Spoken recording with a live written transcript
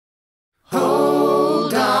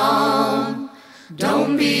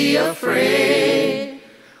Don't be afraid.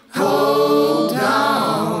 Hold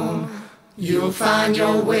on. You'll find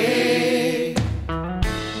your way.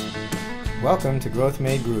 Welcome to Growth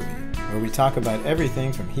Made Groovy, where we talk about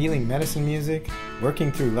everything from healing medicine music,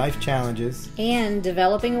 working through life challenges, and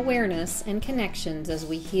developing awareness and connections as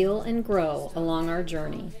we heal and grow along our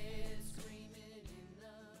journey.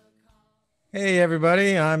 Hey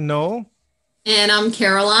everybody, I'm Noel. And I'm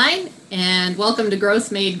Caroline, and welcome to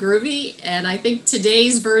Growth Made Groovy. And I think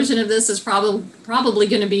today's version of this is probably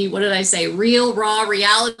going to be, what did I say, real, raw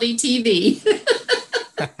reality TV.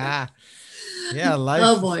 Yeah, life,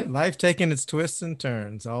 oh boy. Life taking its twists and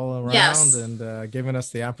turns all around, yes. And giving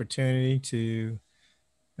us the opportunity to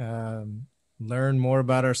learn more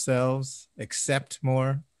about ourselves, accept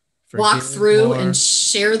more, walk through more, and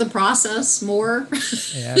share the process more.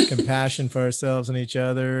 Have compassion for ourselves and each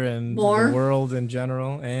other and more. The world in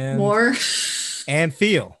general, and more, and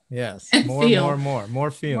feel. Yes, and more, feel. more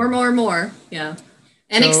feel. More. Yeah,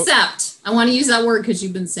 and accept. I want to use that word because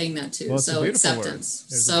you've been saying that too. Well, so acceptance.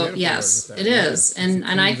 So yes, it is, yeah.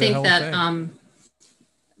 and I think that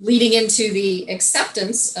leading into the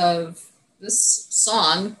acceptance of this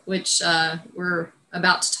song, which we're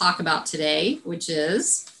about to talk about today, which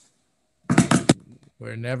is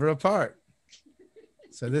We're Never Apart.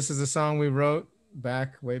 So this is a song we wrote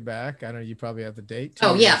way back. I don't know, you probably have the date.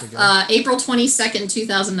 Oh yeah, April 22nd,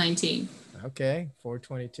 2019. Okay,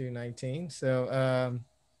 4/22/19. So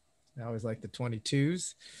I always like the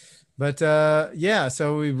 22s. But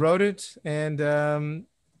so we wrote it, and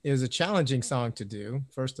it was a challenging song to do,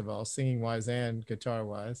 first of all, singing-wise and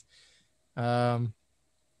guitar-wise. And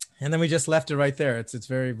then we just left it right there. It's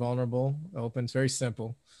very vulnerable, open, it's very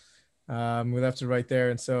simple. We left it right there.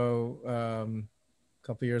 And so a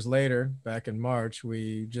couple years later, back in March,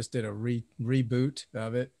 we just did a reboot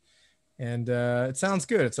of it. And it sounds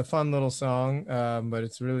good. It's a fun little song, but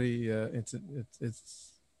it's really, it's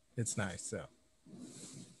nice. So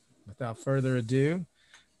without further ado,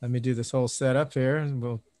 let me do this whole setup here, and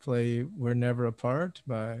we'll play We're Never Apart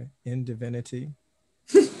by In Divinity.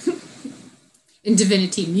 In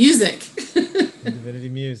Divinity Music. In Divinity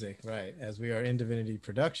Music, right. As we are In Divinity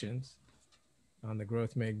Productions on the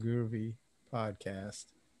Growth Made Groovy podcast.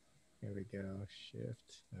 Here we go.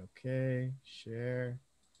 Shift. Okay. Share.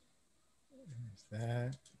 There's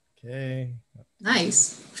that. Okay.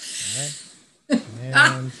 Nice. All right.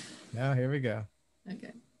 And now here we go.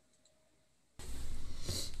 Okay.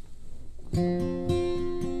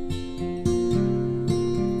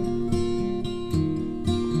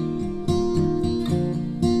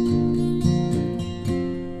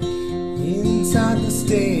 Inside the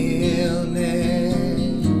stillness,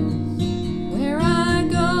 Where I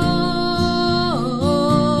go,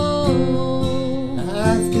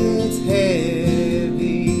 life gets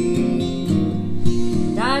heavy.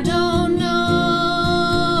 and I don't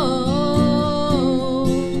know.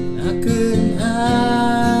 I couldn't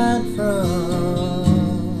hide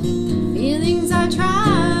from Feelings I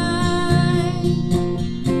try,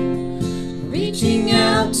 reaching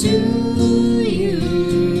out to you.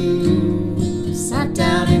 sat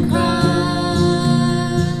down and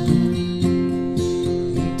cried.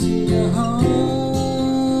 Into the home.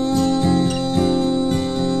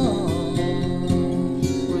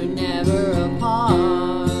 We're never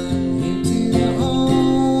apart. Into the home.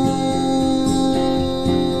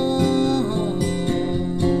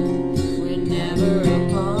 We're never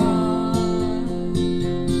apart.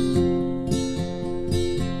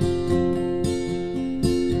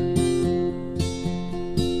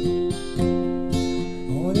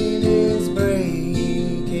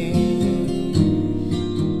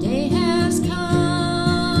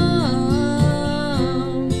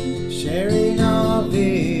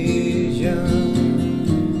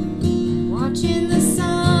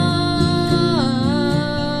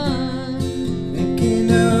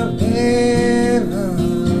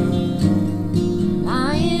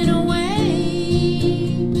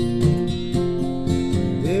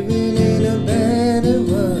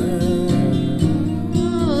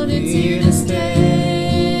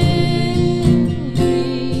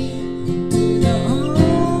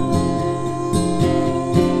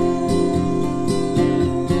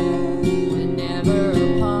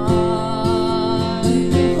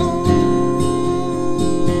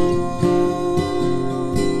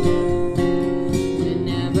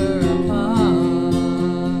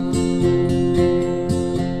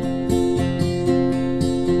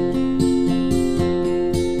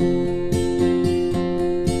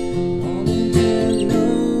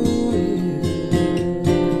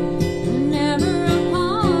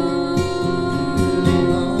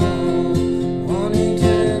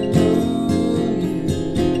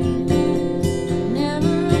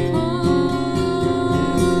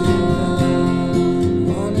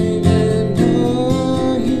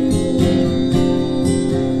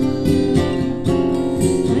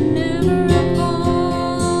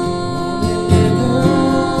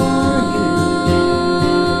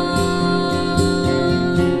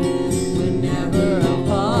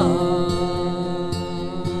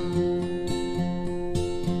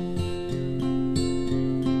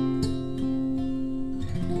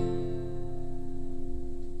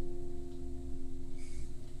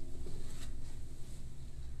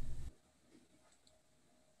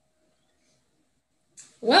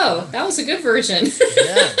 Whoa, that was a good version.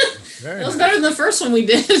 Yeah, very That was nice. better than the first one we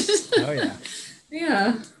did. Oh yeah.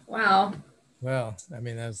 Yeah. Wow. Well, I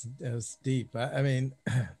mean, that was deep. I mean,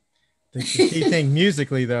 the key thing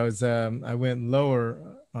musically though is I went lower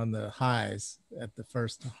on the highs at the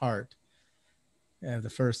first heart, the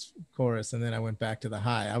first chorus, and then I went back to the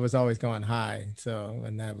high. I was always going high, so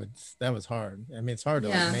and that was hard. I mean, it's hard to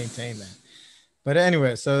Yeah. like maintain that. But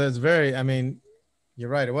anyway, so that's very. I mean, you're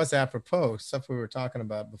right. It was apropos stuff we were talking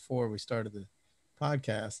about before we started the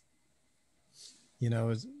podcast. You know,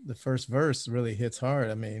 is the first verse really hits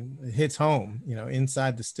hard. I mean, it hits home. You know,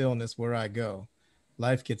 inside the stillness where I go,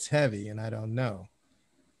 life gets heavy, and I don't know.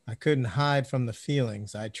 I couldn't hide from the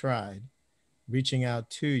feelings. I tried. Reaching out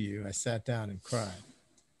to you, I sat down and cried.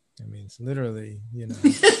 I mean, it's literally, you know.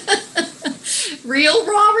 Real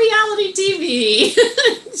raw reality TV.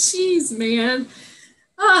 Jeez, man.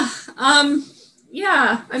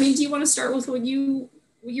 Yeah. I mean, do you want to start with what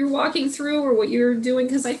you're walking through or what you're doing?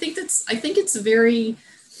 Because I think it's very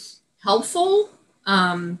helpful.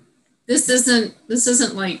 This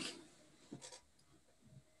isn't like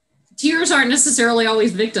tears aren't necessarily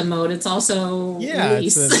always victim mode. It's also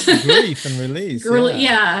release. It's grief and release.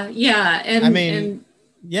 Yeah. And I mean, and,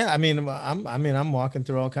 yeah, I mean, I'm walking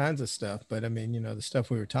through all kinds of stuff, but I mean, you know, the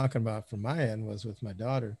stuff we were talking about from my end was with my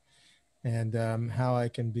daughter, and how I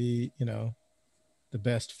can be, you know, the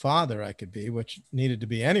best father I could be, which needed to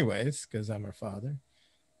be anyways, because I'm her father.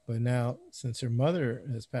 But now, since her mother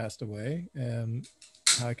has passed away,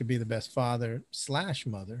 how I could be the best father /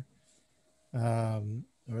 mother,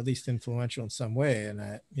 or at least influential in some way. And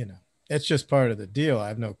I, you know, it's just part of the deal. I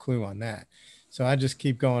have no clue on that. So I just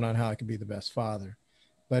keep going on how I could be the best father.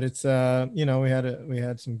 But it's, you know, we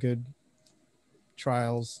had some good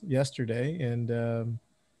trials yesterday, and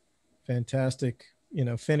fantastic, you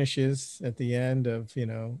know, finishes at the end of, you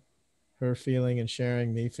know, her feeling and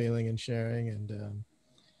sharing, me feeling and sharing, and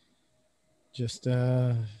just,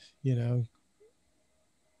 you know,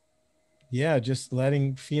 yeah, just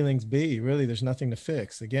letting feelings be. Really, there's nothing to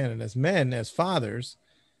fix. Again, and as men, as fathers,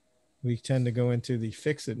 we tend to go into the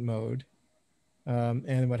fix it mode.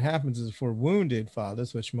 And what happens is if we're wounded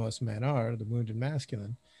fathers, which most men are, the wounded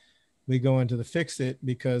masculine, we go into the fix it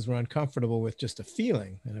because we're uncomfortable with just a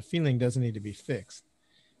feeling, and a feeling doesn't need to be fixed.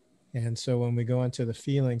 And so when we go into the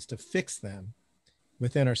feelings to fix them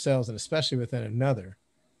within ourselves, and especially within another,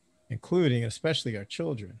 including especially our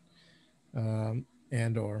children,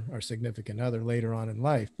 and or our significant other later on in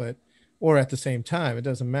life, but or at the same time, it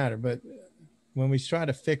doesn't matter. But when we try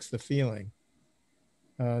to fix the feeling,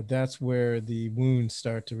 that's where the wounds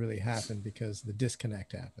start to really happen, because the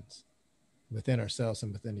disconnect happens within ourselves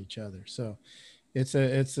and within each other. So it's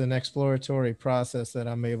an exploratory process that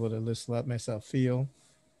I'm able to just let myself feel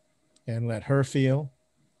and let her feel,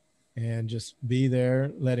 and just be there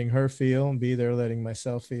letting her feel, and be there letting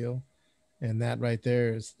myself feel. And that right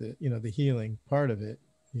there is the, you know, the healing part of it,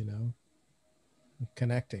 you know,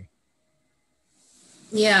 connecting.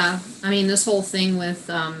 yeah. I mean, this whole thing with,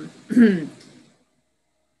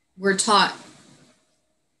 we're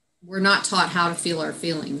not taught how to feel our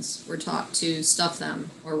feelings. We're taught to stuff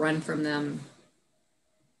them or run from them.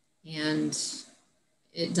 And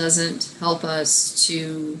it doesn't help us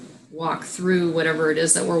to walk through whatever it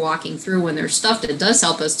is that we're walking through when they're stuffed. It does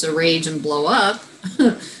help us to rage and blow up.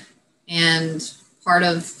 And part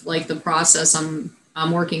of like the process I'm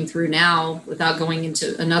working through now, without going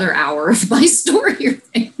into another hour of my story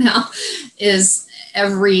right now, is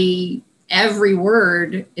every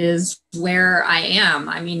word is where I am.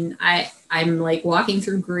 I mean, I'm like walking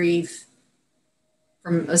through grief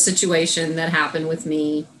from a situation that happened with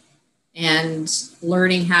me, and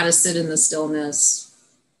learning how to sit in the stillness,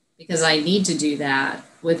 because I need to do that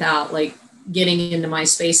without like getting into my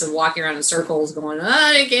space of walking around in circles going,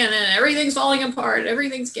 I can't, everything's falling apart,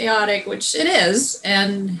 everything's chaotic, which it is,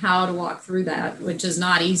 and how to walk through that, which is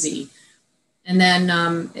not easy. And then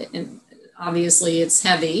and obviously it's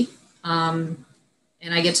heavy. And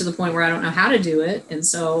I get to the point where I don't know how to do it. And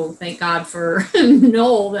so thank God for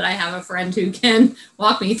Noel, that I have a friend who can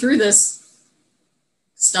walk me through this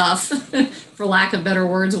stuff, for lack of better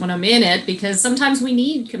words, when I'm in it, because sometimes we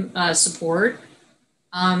need support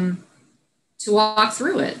to walk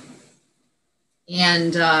through it.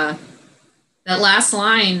 And that last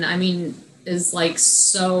line, I mean, is like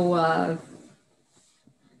so, how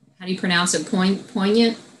do you pronounce it?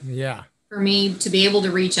 Poignant? Yeah. For me to be able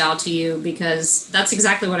to reach out to you, because that's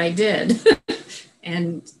exactly what I did.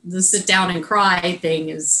 And the sit down and cry thing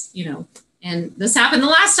is, you know, and this happened the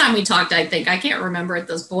last time we talked, I think. I can't remember at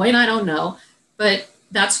this point. I don't know. But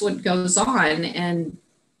that's what goes on. And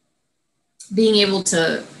being able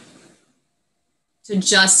to to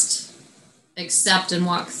just accept and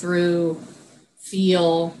walk through,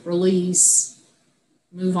 feel, release,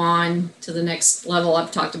 move on to the next level.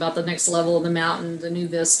 I've talked about the next level of the mountain, the new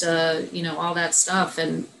vista, all that stuff.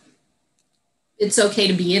 And it's okay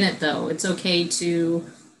to be in it, though. It's okay to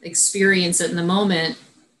experience it in the moment.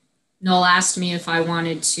 Noel asked me if I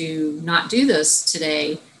wanted to not do this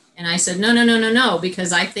today. And I said, no,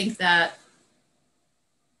 because I think that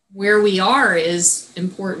where we are is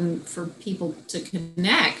important for people to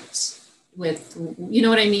connect with, you know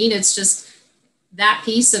what I mean? It's just that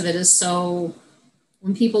piece of it is so,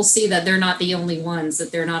 when people see that they're not the only ones,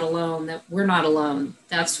 that they're not alone, that we're not alone,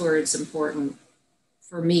 that's where it's important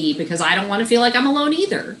for me, because I don't want to feel like I'm alone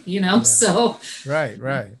either, Yeah. So. Right.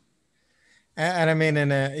 And I mean,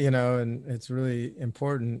 and it's really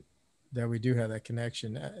important that we do have that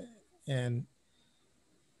connection. And,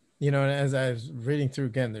 as I was reading through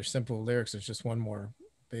again, there's simple lyrics. There's just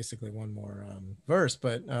basically one more verse,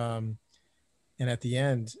 but, and at the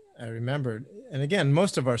end I remembered, and again,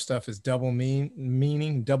 most of our stuff is double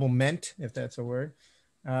meaning, double meant, if that's a word.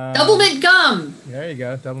 Double mint gum. There you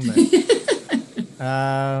go. Double meant.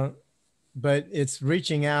 But it's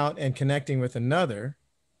reaching out and connecting with another,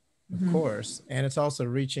 of course. And it's also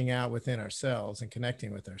reaching out within ourselves and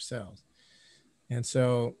connecting with ourselves. And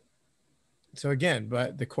so again,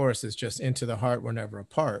 but the chorus is just into the heart, we're never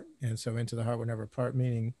apart. And so into the heart, we're never apart,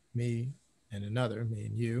 meaning me and another, me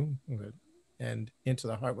and you, and into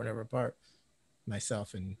the heart, we're never apart,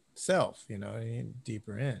 myself and self,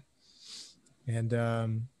 deeper in.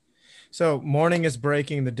 And so morning is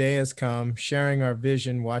breaking, the day has come, sharing our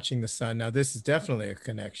vision, watching the sun. Now this is definitely a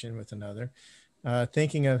connection with another.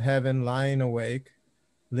 Thinking of heaven, lying awake,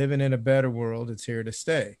 living in a better world, it's here to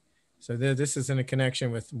stay. So this is in a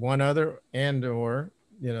connection with one other and or,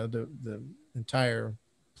 the entire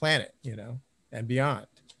planet, and beyond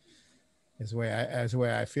is the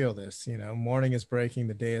way I feel this, morning is breaking,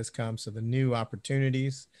 the day has come. So the new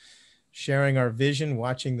opportunities, sharing our vision,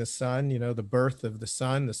 watching the sun, the birth of the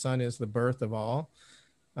sun. The sun is the birth of all.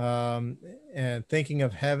 And thinking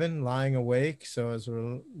of heaven, lying awake. So as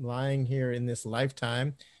we're lying here in this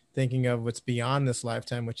lifetime, thinking of what's beyond this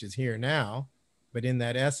lifetime, which is here now, but in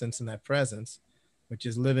that essence and that presence, which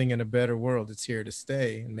is living in a better world, it's here to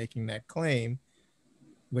stay, and making that claim,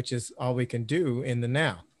 which is all we can do in the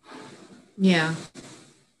now. Yeah.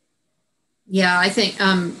 Yeah, I think,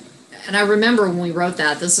 and I remember when we wrote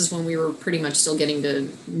that, this is when we were pretty much still getting to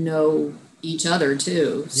know each other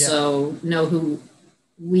too. Yeah. So know who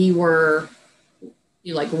we were,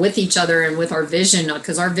 with each other and with our vision,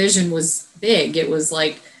 because our vision was big. It was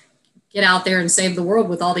like, get out there and save the world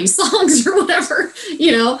with all these songs or whatever,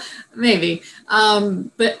 maybe,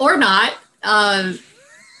 but, or not. I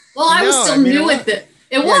was still new with it.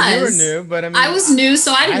 It was. You were new, but I was new,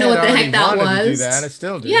 so I didn't know what the heck that was. To do that. I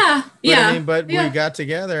still do. Yeah. But we got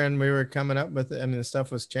together and we were coming up with it. The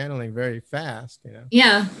stuff was channeling very fast,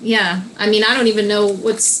 Yeah. I don't even know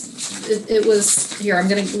it was here. I'm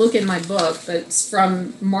going to look in my book, but it's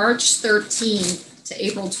from March 13th to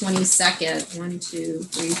April 22nd. 1, 2,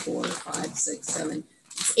 3, 4, 5, 6, 7.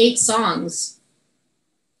 It's 8 songs.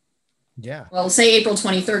 Yeah. Well, say April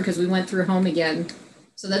 23rd, because we went through Home Again.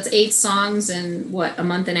 So that's 8 songs in a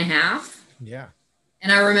month and a half? Yeah.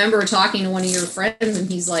 And I remember talking to one of your friends, and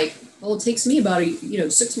he's like, well, it takes me about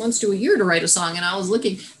 6 months to a year to write a song. And I was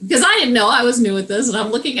looking, because I didn't know, I was new at this, and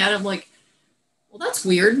I'm looking at him like, well, that's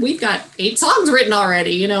weird. We've got 8 songs written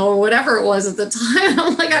already, or whatever it was at the time.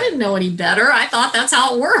 I'm like, I didn't know any better. I thought that's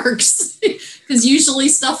how it works. Because usually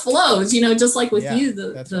stuff flows, just like with you,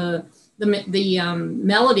 the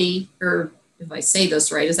melody, or if I say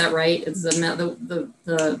this right, is that right? It's the melody,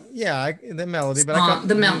 but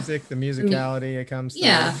the musicality, it comes through.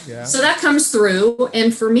 Yeah. So that comes through,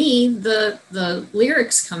 and for me, the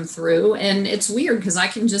lyrics come through, and it's weird because I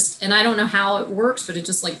can and I don't know how it works, but it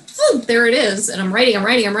just like, whoop, there it is, and I'm writing,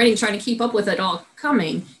 trying to keep up with it all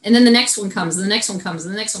coming, and then the next one comes, and the next one comes,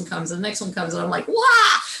 and the next one comes, and the next one comes, and I'm like,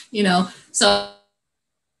 wow, so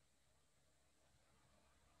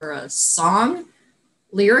for a song.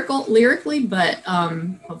 Lyrically, but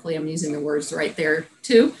hopefully I'm using the words right there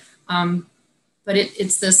too. But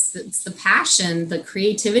it's the passion, the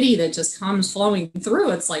creativity that just comes flowing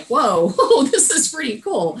through. It's like, whoa, this is pretty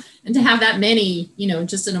cool. And to have that many,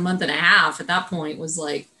 just in a month and a half at that point was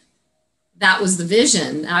like, that was the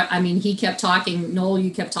vision. He kept talking, Noel,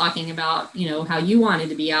 you kept talking about, how you wanted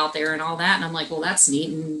to be out there and all that. And I'm like, well, that's neat.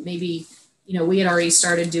 And maybe, we had already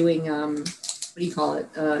started doing,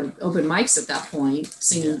 open mics at that point,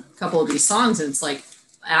 singing a couple of these songs. And it's like,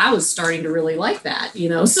 I was starting to really like that,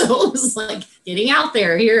 so it was like getting out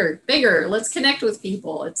there here, bigger, let's connect with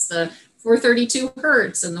people. It's the 432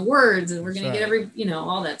 hertz and the words, and we're going to get That's every,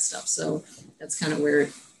 all that stuff. So that's kind of where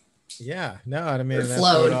Yeah, no, I mean, it that's where it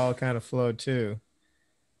flowed. all kind of flowed too.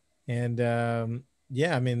 And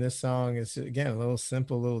yeah, I mean, this song is again a little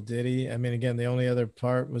simple, little ditty. I mean, again, the only other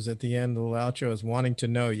part was at the end, the little outro is wanting to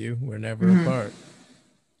know you. We're never Mhm. apart.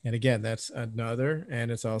 And again, that's another, and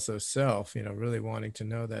it's also self, really wanting to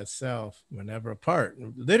know that self. We're never apart,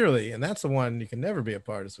 literally. And that's the one you can never be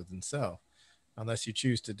apart, is within self, unless you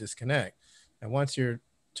choose to disconnect. And once you're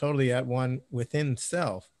totally at one within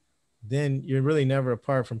self, then you're really never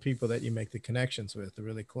apart from people that you make the connections with, the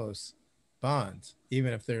really close bonds,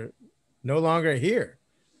 even if they're no longer here,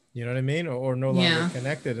 you know what I mean? Or no longer Yeah.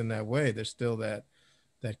 connected in that way. There's still that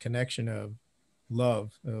connection of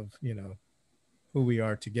love, of, who we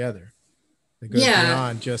are together, that goes Yeah.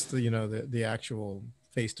 beyond just the actual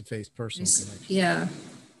face-to-face personal connection. Yeah.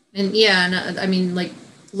 And I mean, like,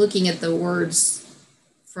 looking at the words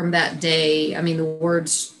from that day, I mean, the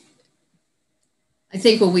words, I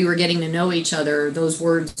think when we were getting to know each other, those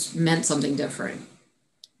words meant something different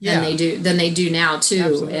than they do now too.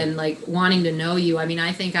 Absolutely. And like wanting to know you. I mean,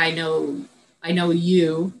 I think I know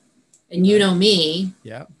you, and you Right. know me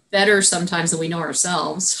Yeah. better sometimes than we know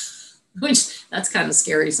ourselves, which that's kind of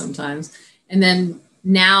scary sometimes. And then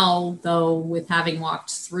now, though, with having walked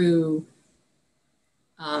through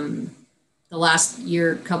the last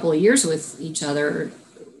couple of years with each other,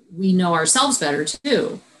 we know ourselves better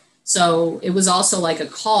too. So it was also like a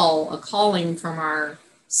calling from our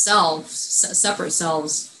selves, separate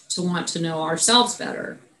selves, to want to know ourselves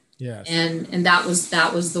better. Yes. And that was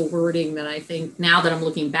the wording that I think, now that I'm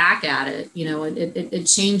looking back at it, it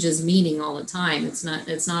changes meaning all the time. It's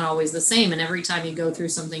not always the same. And every time you go through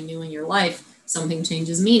something new in your life, something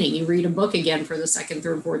changes meaning. You read a book again for the second,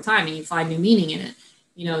 third, fourth time, and you find new meaning in it.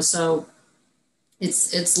 So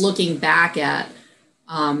it's looking back at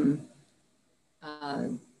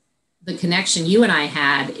the connection you and I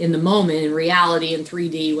had in the moment, in reality, in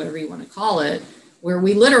 3D, whatever you want to call it, where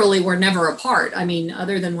we literally were never apart. I mean,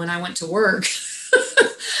 other than when I went to work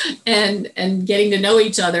and getting to know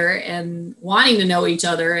each other and wanting to know each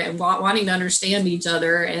other and wanting to understand each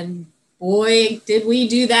other. And boy, did we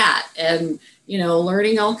do that. And,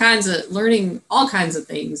 learning all kinds of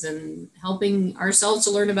things and helping ourselves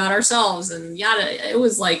to learn about ourselves and yada. It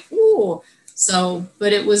was like, ooh. So,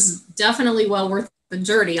 but it was definitely well worth the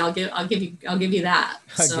journey. I'll give you that. I'll give you that.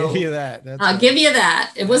 I'll give you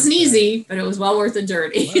that. It wasn't easy, but it was well worth the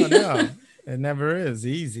journey. Well, no, it never is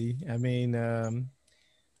easy. I mean,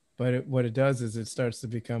 but what it does is it starts to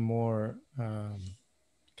become more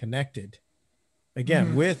connected.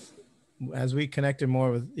 Again, as we connected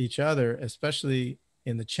more with each other, especially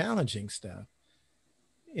in the challenging stuff,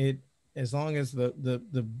 as long as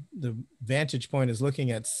the vantage point is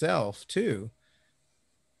looking at self too,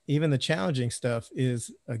 even the challenging stuff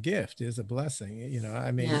is a gift, is a blessing.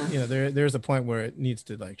 I mean, there's a point where it needs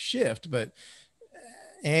to like shift,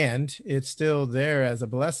 and it's still there as a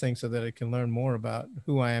blessing so that it can learn more about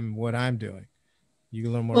who I am, what I'm doing. You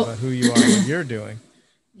can learn more about who you are, what you're doing.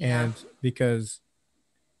 Yeah. And because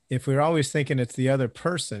if we're always thinking it's the other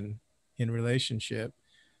person in relationship,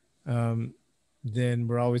 then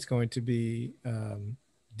we're always going to be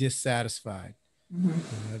dissatisfied.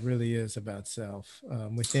 It really is about self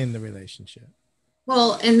within the relationship.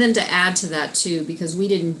 Well, and then to add to that too, because we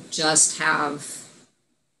didn't just have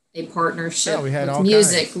a partnership we had with all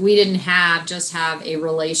music. kinds. We didn't just have a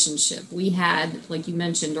relationship. We had, like you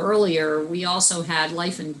mentioned earlier, we also had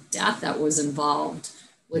life and death that was involved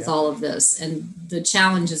with all of this, and the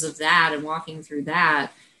challenges of that and walking through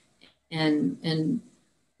that. And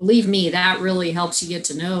believe me, that really helps you get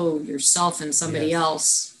to know yourself and somebody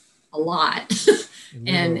else a lot.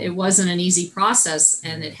 And it wasn't an easy process,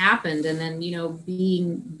 and it happened. And then,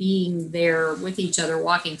 being there with each other,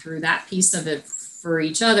 walking through that piece of it for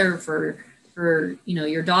each other, for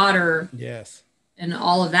your daughter, yes, and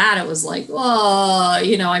all of that, it was like, oh,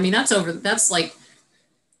 I mean, that's like,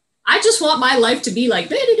 I just want my life to be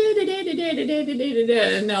like, no,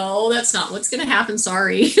 that's not what's going to happen.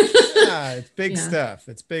 Sorry. it's big stuff.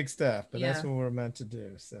 It's big stuff, but that's what we're meant to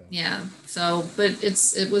do. So, but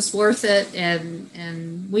it was worth it.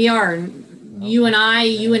 And we are, you and I,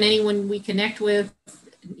 you and anyone we connect with,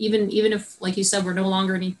 even if, like you said, we're no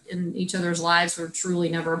longer in each other's lives, we're truly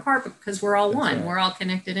never apart, because we're all one. Right. We're all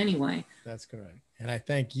connected anyway. That's correct. And I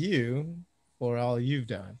thank you for all you've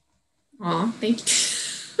done. Oh, thank you.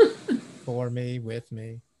 For me, with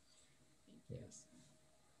me. Yes.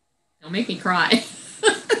 Don't make me cry.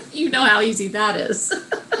 You know how easy that is.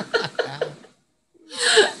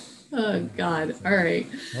 Oh, God. All right.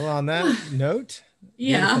 Well, on that note,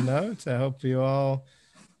 I hope you all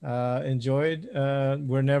enjoyed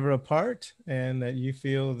We're Never Apart, and that you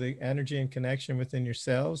feel the energy and connection within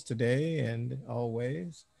yourselves today and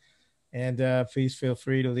always. And please feel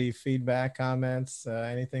free to leave feedback, comments,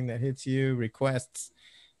 anything that hits you, requests,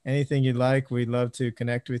 anything you'd like. We'd love to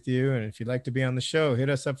connect with you. And if you'd like to be on the show, hit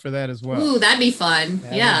us up for that as well. Ooh, that'd be fun.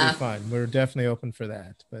 That Yeah. would be fun. We're definitely open for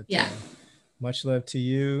that. But Yeah. Much love to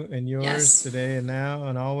you and yours Yes. today and now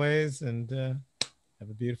and always. And have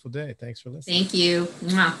a beautiful day. Thanks for listening. Thank you.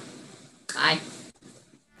 Mwah. Bye.